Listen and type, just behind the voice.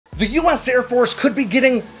the US Air Force could be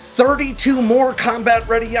getting 32 more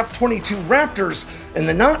combat-ready F-22 Raptors in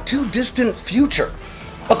the not-too-distant future.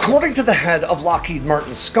 According to the head of Lockheed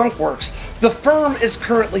Martin's Skunk Works, the firm is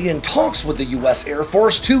currently in talks with the US Air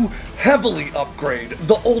Force to heavily upgrade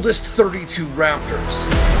the oldest 32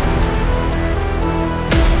 Raptors.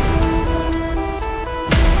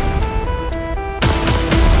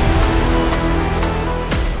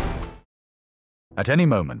 At any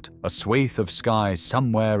moment, a swathe of sky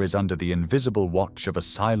somewhere is under the invisible watch of a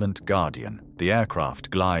silent guardian. The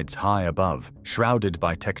aircraft glides high above, shrouded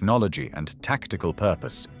by technology and tactical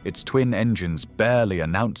purpose, its twin engines barely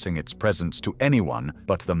announcing its presence to anyone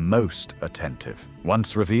but the most attentive.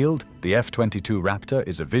 Once revealed, the F-22 Raptor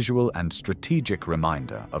is a visual and strategic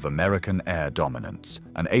reminder of American air dominance,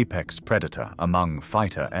 an apex predator among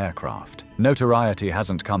fighter aircraft. Notoriety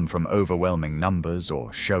hasn't come from overwhelming numbers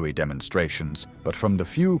or showy demonstrations, but from the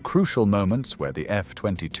few crucial moments where the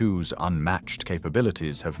F-22's unmatched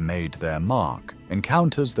capabilities have made their mark,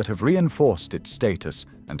 encounters that have reinforced its status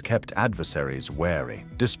and kept adversaries wary.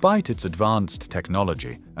 Despite its advanced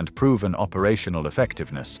technology and proven operational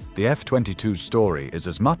effectiveness, the F-22's story is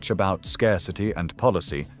as much about scarcity and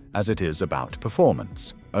policy as it is about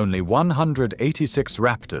performance. Only 186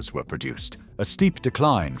 Raptors were produced, a steep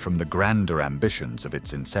decline from the grander ambitions of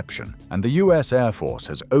its inception, and the US Air Force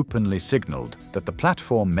has openly signaled that the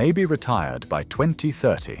platform may be retired by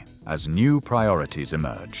 2030 as new priorities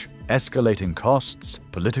emerge. Escalating costs,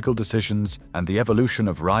 political decisions, and the evolution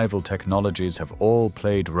of rival technologies have all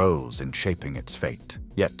played roles in shaping its fate.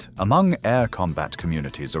 Yet, among air combat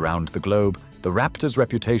communities around the globe, the Raptor's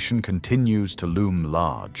reputation continues to loom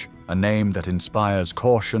large, a name that inspires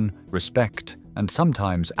caution, respect, and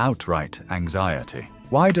sometimes outright anxiety.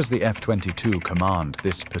 Why does the F-22 command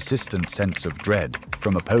this persistent sense of dread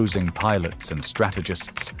from opposing pilots and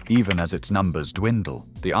strategists, even as its numbers dwindle?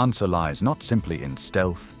 The answer lies not simply in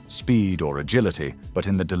stealth, speed, or agility, but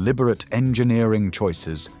in the deliberate engineering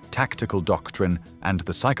choices, tactical doctrine, and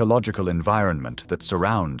the psychological environment that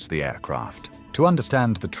surrounds the aircraft. To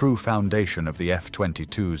understand the true foundation of the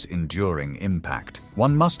F-22's enduring impact,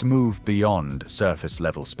 one must move beyond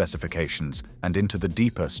surface-level specifications and into the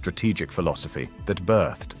deeper strategic philosophy that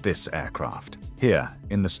birthed this aircraft. Here,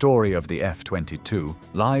 in the story of the F-22,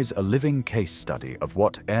 lies a living case study of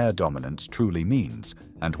what air dominance truly means,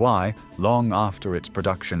 and why, long after its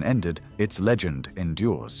production ended, its legend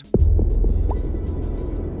endures.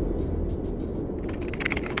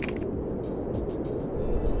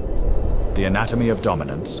 The anatomy of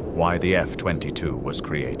dominance, why the F-22 was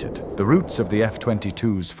created. The roots of the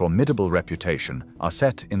F-22's formidable reputation are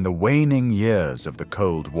set in the waning years of the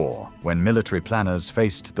Cold War, when military planners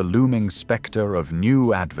faced the looming specter of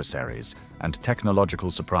new adversaries and technological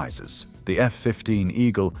surprises. The F-15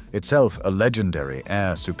 Eagle, itself a legendary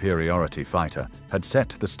air superiority fighter, had set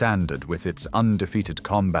the standard with its undefeated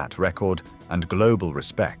combat record and global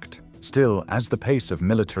respect. Still, as the pace of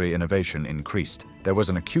military innovation increased, there was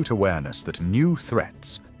an acute awareness that new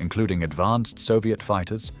threats, including advanced Soviet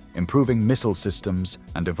fighters, improving missile systems,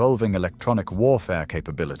 and evolving electronic warfare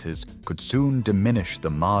capabilities, could soon diminish the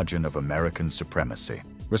margin of American supremacy.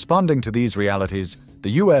 Responding to these realities,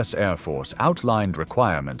 the US Air Force outlined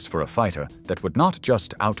requirements for a fighter that would not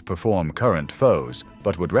just outperform current foes,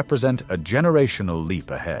 but would represent a generational leap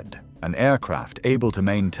ahead. An aircraft able to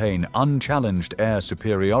maintain unchallenged air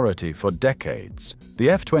superiority for decades. The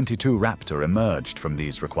F-22 Raptor emerged from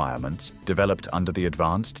these requirements, developed under the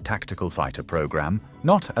Advanced Tactical Fighter Program,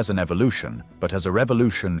 not as an evolution, but as a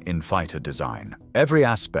revolution in fighter design. Every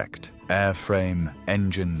aspect, airframe,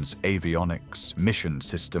 engines, avionics, mission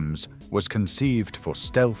systems, was conceived for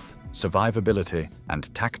stealth, survivability,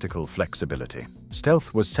 and tactical flexibility.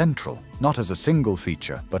 Stealth was central, not as a single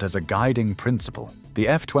feature, but as a guiding principle. The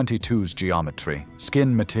F-22's geometry,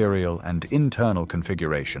 skin material, and internal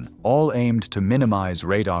configuration all aimed to minimize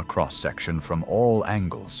radar cross-section from all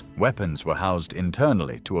angles. Weapons were housed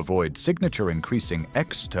internally to avoid signature-increasing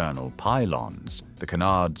external pylons. The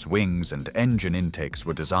canards, wings, and engine intakes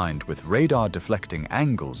were designed with radar-deflecting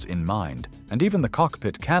angles in mind, and even the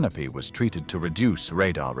cockpit canopy was treated to reduce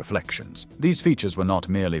radar reflections. These features were not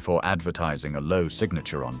merely for advertising a low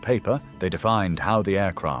signature on paper, they defined how the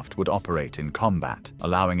aircraft would operate in combat,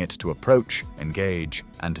 allowing it to approach, engage,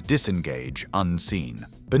 and disengage unseen.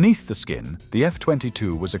 Beneath the skin, the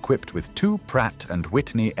F-22 was equipped with two Pratt &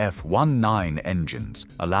 Whitney F-19 engines,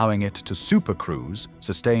 allowing it to supercruise,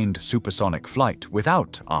 sustained supersonic flight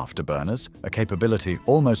without afterburners, a capability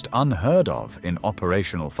almost unheard of in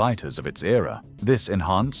operational fighters of its era. This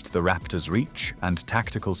enhanced the Raptor's reach and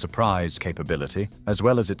tactical surprise capability, as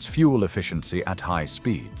well as its fuel efficiency at high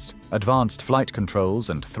speeds. Advanced flight controls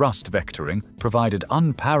and thrust vectoring provided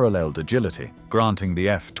unparalleled agility, granting the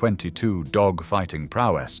F-22 dog-fighting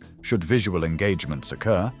prowess should visual engagements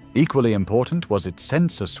occur. Equally important was its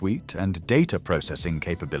sensor suite and data processing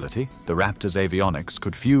capability. The Raptor's avionics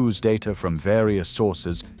could fuse data from various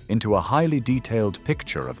sources into a highly detailed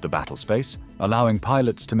picture of the battlespace, allowing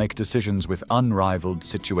pilots to make decisions with unrivaled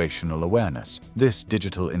situational awareness. This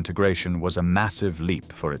digital integration was a massive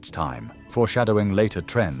leap for its time, foreshadowing later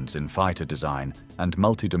trends in fighter design and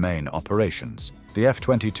multi-domain operations. The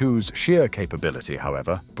F-22's sheer capability,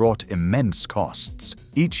 however, brought immense costs.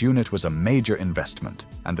 Each unit was a major investment,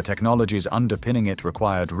 and the technologies underpinning it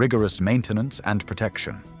required rigorous maintenance and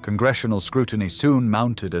protection. Congressional scrutiny soon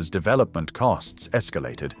mounted as development costs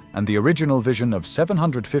escalated, and the original vision of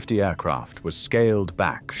 750 aircraft was scaled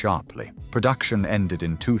back sharply. Production ended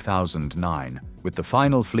in 2009, with the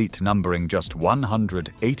final fleet numbering just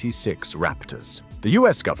 186 Raptors. The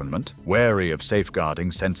US government, wary of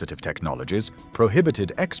safeguarding sensitive technologies,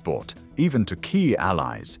 prohibited export, even to key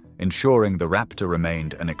allies, ensuring the Raptor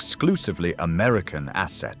remained an exclusively American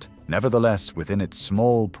asset. Nevertheless, within its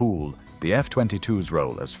small pool, the F-22's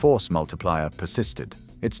role as force multiplier persisted.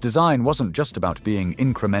 Its design wasn't just about being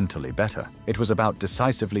incrementally better, it was about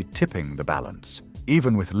decisively tipping the balance.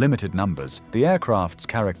 Even with limited numbers, the aircraft's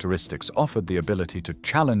characteristics offered the ability to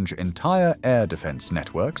challenge entire air defense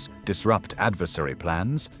networks, disrupt adversary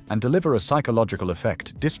plans, and deliver a psychological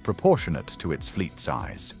effect disproportionate to its fleet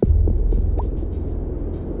size.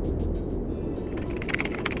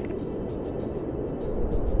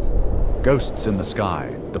 Ghosts in the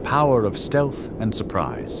sky, the power of stealth and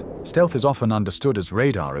surprise. Stealth is often understood as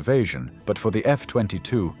radar evasion, but for the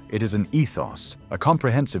F-22, it is an ethos, a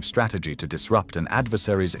comprehensive strategy to disrupt an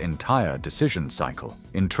adversary's entire decision cycle.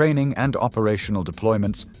 In training and operational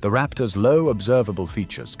deployments, the Raptor's low observable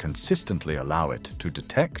features consistently allow it to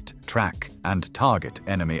detect, track, and target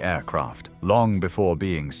enemy aircraft long before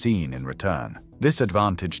being seen in return. This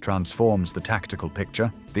advantage transforms the tactical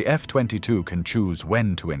picture. The F-22 can choose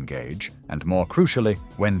when to engage, and more crucially,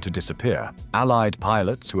 when to disappear. Allied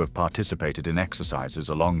pilots who have participated in exercises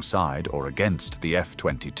alongside or against the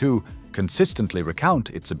F-22 consistently recount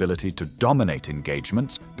its ability to dominate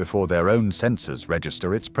engagements before their own sensors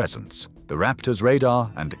register its presence. The Raptor's radar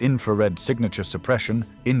and infrared signature suppression,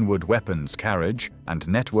 inward weapons carriage, and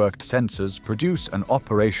networked sensors produce an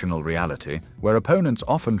operational reality where opponents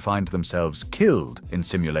often find themselves killed in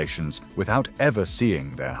simulations without ever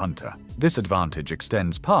seeing their hunter. This advantage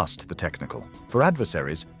extends past the technical. For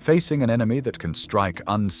adversaries, facing an enemy that can strike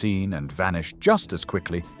unseen and vanish just as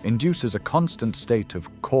quickly induces a constant state of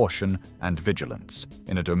caution and vigilance.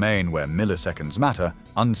 In a domain where milliseconds matter,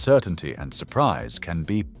 uncertainty and surprise can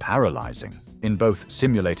be paralyzing. In both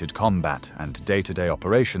simulated combat and day-to-day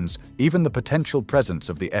operations, even the potential presence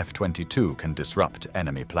of the F-22 can disrupt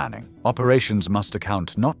enemy planning. Operations must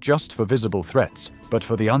account not just for visible threats, but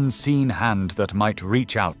for the unseen hand that might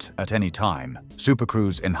reach out at any time.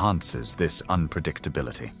 Supercruise enhances this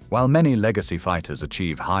unpredictability. While many legacy fighters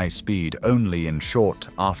achieve high speed only in short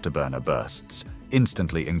afterburner bursts,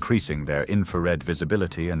 instantly increasing their infrared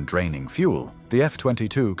visibility and draining fuel, the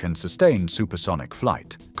F-22 can sustain supersonic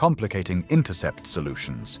flight, complicating intercept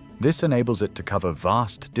solutions. This enables it to cover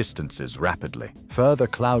vast distances rapidly, further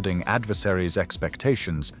clouding adversaries'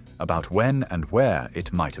 expectations about when and where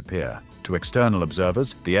it might appear. To external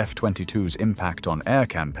observers, the F-22's impact on air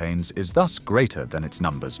campaigns is thus greater than its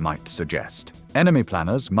numbers might suggest. Enemy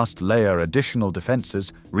planners must layer additional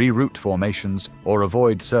defenses, reroute formations, or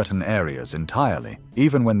avoid certain areas entirely,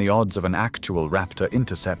 even when the odds of an actual Raptor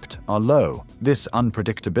intercept are low. This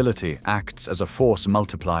unpredictability acts as a force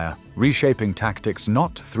multiplier, reshaping tactics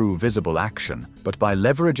not through visible action, but by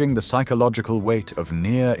leveraging the psychological weight of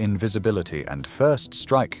near invisibility and first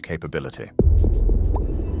strike capability.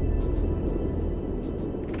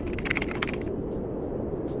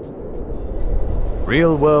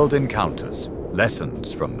 Real-world encounters,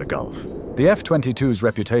 lessons from the Gulf. The F-22's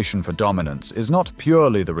reputation for dominance is not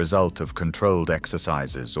purely the result of controlled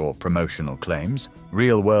exercises or promotional claims.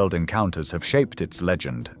 Real-world encounters have shaped its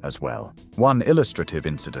legend as well. One illustrative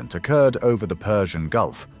incident occurred over the Persian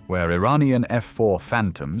Gulf, where Iranian F-4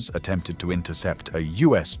 Phantoms attempted to intercept a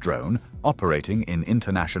US drone operating in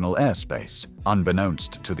international airspace.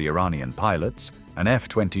 Unbeknownst to the Iranian pilots, an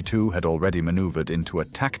F-22 had already maneuvered into a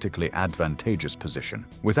tactically advantageous position.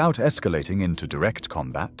 Without escalating into direct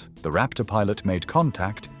combat, the Raptor pilot made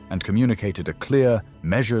contact and communicated a clear,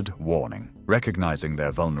 measured warning. Recognizing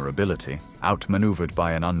their vulnerability, outmaneuvered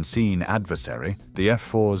by an unseen adversary, the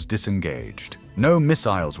F-4s disengaged. No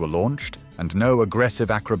missiles were launched and no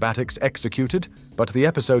aggressive acrobatics executed, but the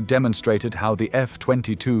episode demonstrated how the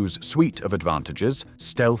F-22's suite of advantages,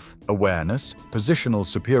 stealth, awareness, positional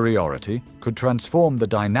superiority, could transform the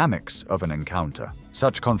dynamics of an encounter.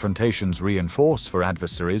 Such confrontations reinforce for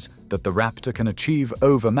adversaries that the Raptor can achieve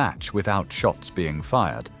overmatch without shots being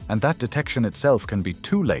fired, and that detection itself can be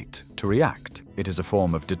too late to react. It is a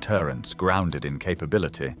form of deterrence grounded in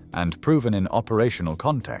capability and proven in operational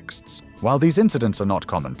contexts. While these incidents are not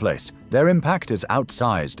commonplace, their impact is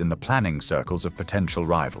outsized in the planning circles of potential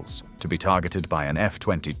rivals. To be targeted by an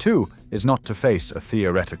F-22 is not to face a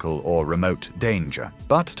theoretical or remote danger,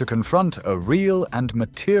 but to confront a real and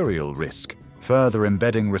material risk, further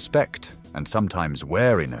embedding respect and sometimes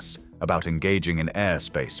wariness about engaging in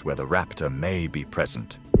airspace where the Raptor may be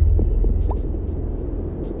present.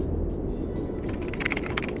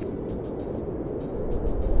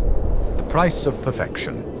 The price of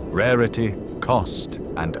perfection, rarity, cost,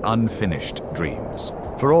 and unfinished dreams.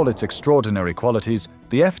 For all its extraordinary qualities,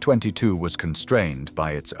 the F-22 was constrained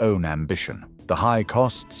by its own ambition. The high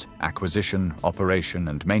costs, acquisition, operation,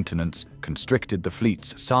 and maintenance constricted the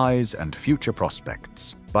fleet's size and future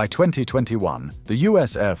prospects. By 2021, the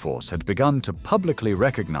US Air Force had begun to publicly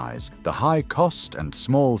recognize the high cost and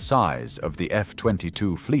small size of the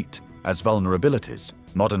F-22 fleet as vulnerabilities.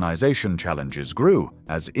 Modernization challenges grew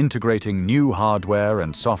as integrating new hardware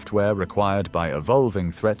and software required by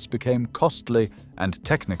evolving threats became costly and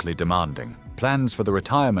technically demanding. Plans for the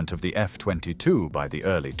retirement of the F-22 by the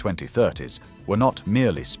early 2030s were not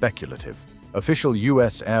merely speculative. Official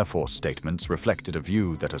US Air Force statements reflected a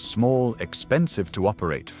view that a small,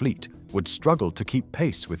 expensive-to-operate fleet would struggle to keep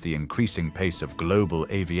pace with the increasing pace of global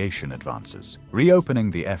aviation advances.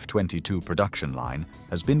 Reopening the F-22 production line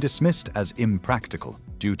has been dismissed as impractical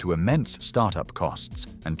due to immense startup costs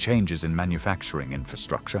and changes in manufacturing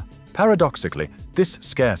infrastructure. Paradoxically, this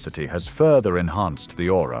scarcity has further enhanced the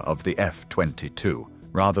aura of the F-22.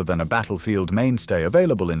 Rather than a battlefield mainstay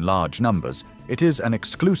available in large numbers, it is an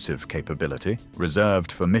exclusive capability,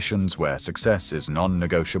 reserved for missions where success is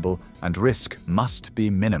non-negotiable and risk must be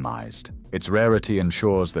minimized. Its rarity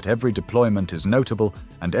ensures that every deployment is notable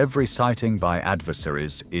and every sighting by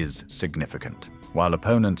adversaries is significant. While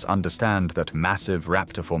opponents understand that massive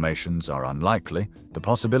Raptor formations are unlikely, the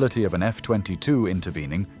possibility of an F-22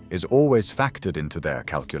 intervening is always factored into their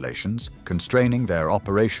calculations, constraining their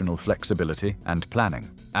operational flexibility and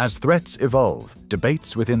planning. As threats evolve,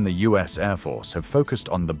 debates within the US Air Force have focused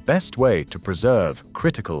on the best way to preserve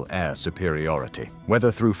critical air superiority,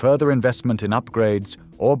 whether through further investment in upgrades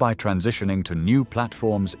or by transitioning to new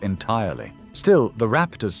platforms entirely. Still, the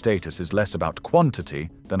Raptor's status is less about quantity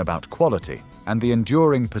than about quality, and the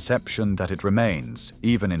enduring perception that it remains,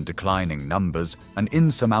 even in declining numbers, an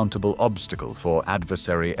insurmountable obstacle for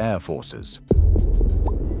adversary air forces.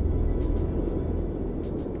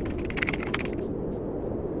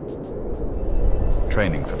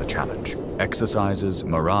 Training for the challenge, exercises,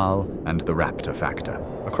 morale, and the Raptor factor.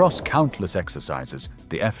 Across countless exercises,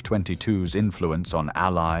 the F-22's influence on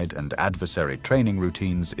allied and adversary training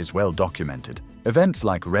routines is well documented. Events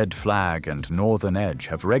like Red Flag and Northern Edge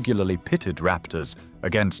have regularly pitted Raptors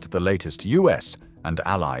against the latest US and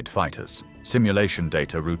allied fighters. Simulation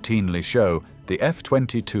data routinely show the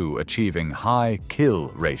F-22 achieving high kill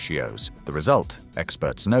ratios, the result,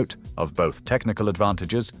 experts note, of both technical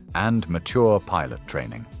advantages and mature pilot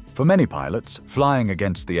training. For many pilots, flying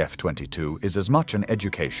against the F-22 is as much an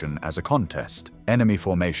education as a contest. Enemy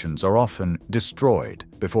formations are often destroyed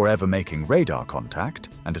before ever making radar contact,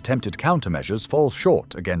 and attempted countermeasures fall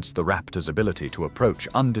short against the Raptor's ability to approach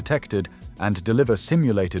undetected and deliver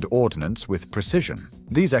simulated ordnance with precision.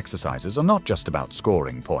 These exercises are not just about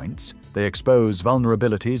scoring points. They expose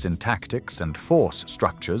vulnerabilities in tactics and force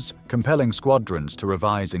structures, compelling squadrons to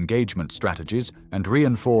revise engagement strategies and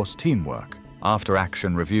reinforce teamwork.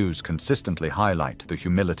 After-action reviews consistently highlight the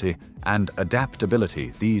humility and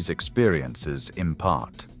adaptability these experiences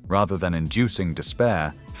impart. Rather than inducing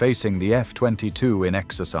despair, facing the F-22 in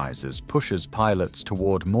exercises pushes pilots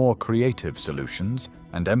toward more creative solutions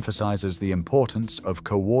and emphasizes the importance of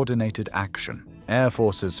coordinated action. air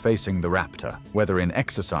forces facing the Raptor, whether in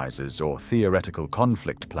exercises or theoretical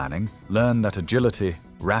conflict planning, learn that agility,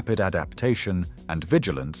 rapid adaptation, and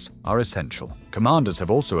vigilance are essential. Commanders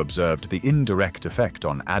have also observed the indirect effect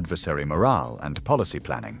on adversary morale and policy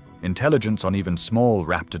planning. Intelligence on even small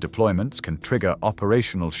Raptor deployments can trigger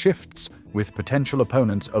operational shifts, with potential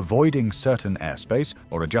opponents avoiding certain airspace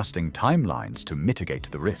or adjusting timelines to mitigate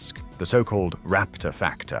the risk. The so-called Raptor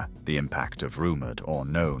factor, the impact of rumored or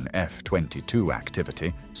known F-22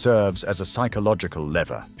 activity, serves as a psychological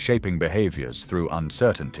lever, shaping behaviors through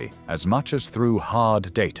uncertainty as much as through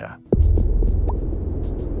hard data.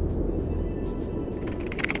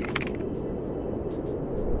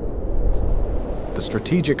 The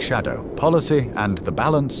strategic shadow, policy, and the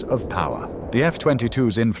balance of power. The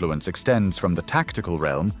F-22's influence extends from the tactical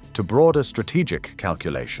realm to broader strategic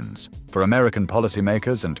calculations. For American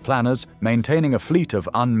policymakers and planners, maintaining a fleet of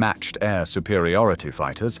unmatched air superiority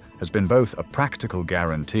fighters has been both a practical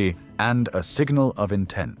guarantee and a signal of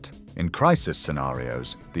intent. In crisis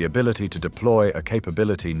scenarios, the ability to deploy a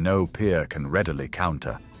capability no peer can readily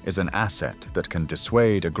counter is an asset that can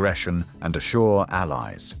dissuade aggression and assure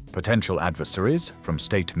allies. Potential adversaries, from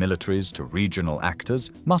state militaries to regional actors,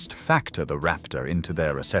 must factor the Raptor into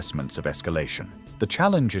their assessments of escalation. The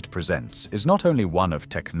challenge it presents is not only one of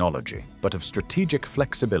technology, but of strategic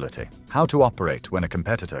flexibility. How to operate when a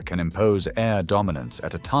competitor can impose air dominance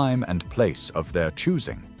at a time and place of their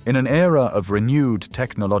choosing. In an era of renewed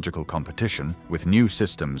technological competition, with new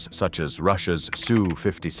systems such as Russia's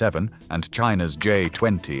Su-57 and China's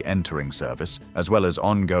J-20 entering service, as well as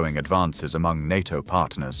ongoing advances among NATO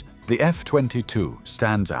partners, the F-22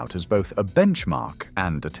 stands out as both a benchmark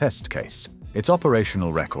and a test case. Its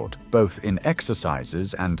operational record, both in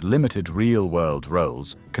exercises and limited real-world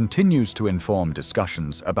roles, continues to inform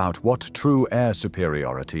discussions about what true air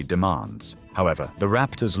superiority demands. However, the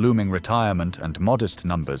Raptor's looming retirement and modest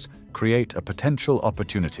numbers create a potential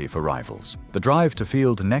opportunity for rivals. The drive to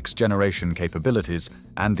field next-generation capabilities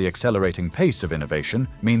and the accelerating pace of innovation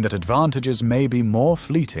mean that advantages may be more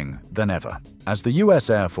fleeting than ever. As the US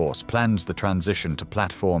Air Force plans the transition to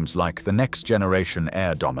platforms like the Next Generation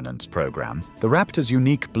Air Dominance program, the Raptor's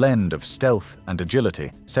unique blend of stealth and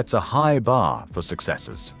agility sets a high bar for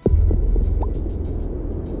successes.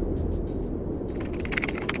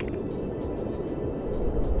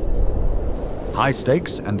 High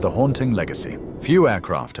stakes and the haunting legacy. Few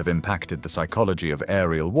aircraft have impacted the psychology of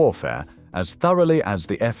aerial warfare as thoroughly as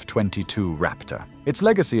the F-22 Raptor. Its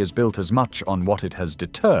legacy is built as much on what it has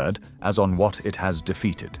deterred as on what it has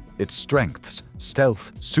defeated. Its strengths,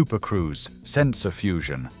 stealth, supercruise, sensor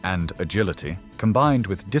fusion, and agility, combined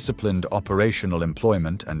with disciplined operational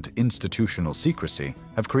employment and institutional secrecy,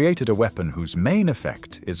 have created a weapon whose main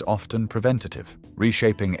effect is often preventative,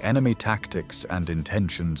 reshaping enemy tactics and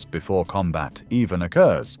intentions before combat even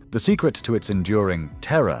occurs. The secret to its enduring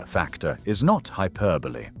terror factor is not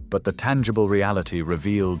hyperbole, but the tangible reality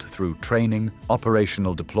revealed through training,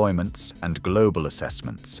 operational deployments, and global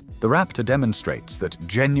assessments. The Raptor demonstrates that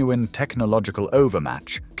genuine technological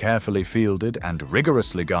overmatch, carefully fielded and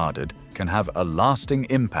rigorously guarded, can have a lasting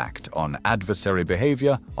impact on adversary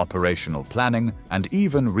behavior, operational planning, and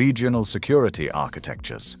even regional security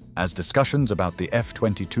architectures. As discussions about the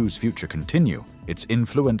F-22's future continue, its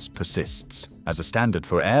influence persists. As a standard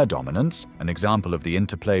for air dominance, an example of the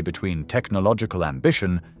interplay between technological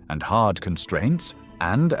ambition and hard constraints,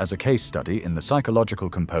 and as a case study in the psychological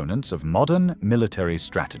components of modern military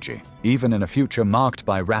strategy. Even in a future marked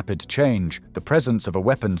by rapid change, the presence of a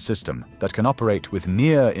weapons system that can operate with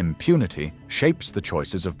near impunity shapes the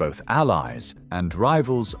choices of both allies and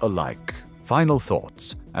rivals alike. Final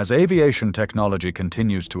thoughts. As aviation technology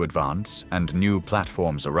continues to advance and new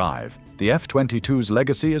platforms arrive, the F-22's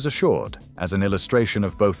legacy is assured as an illustration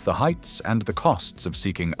of both the heights and the costs of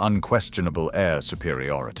seeking unquestionable air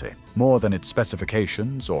superiority. More than its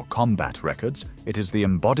specifications or combat records, it is the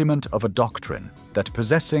embodiment of a doctrine that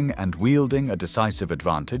possessing and wielding a decisive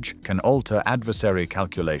advantage can alter adversary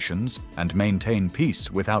calculations and maintain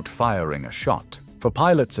peace without firing a shot. For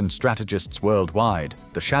pilots and strategists worldwide,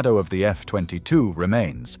 the shadow of the F-22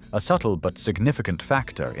 remains a subtle but significant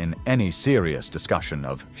factor in any serious discussion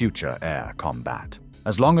of future air combat.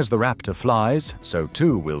 As long as the Raptor flies, so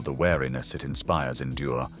too will the wariness it inspires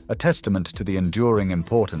endure, a testament to the enduring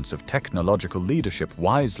importance of technological leadership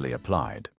wisely applied.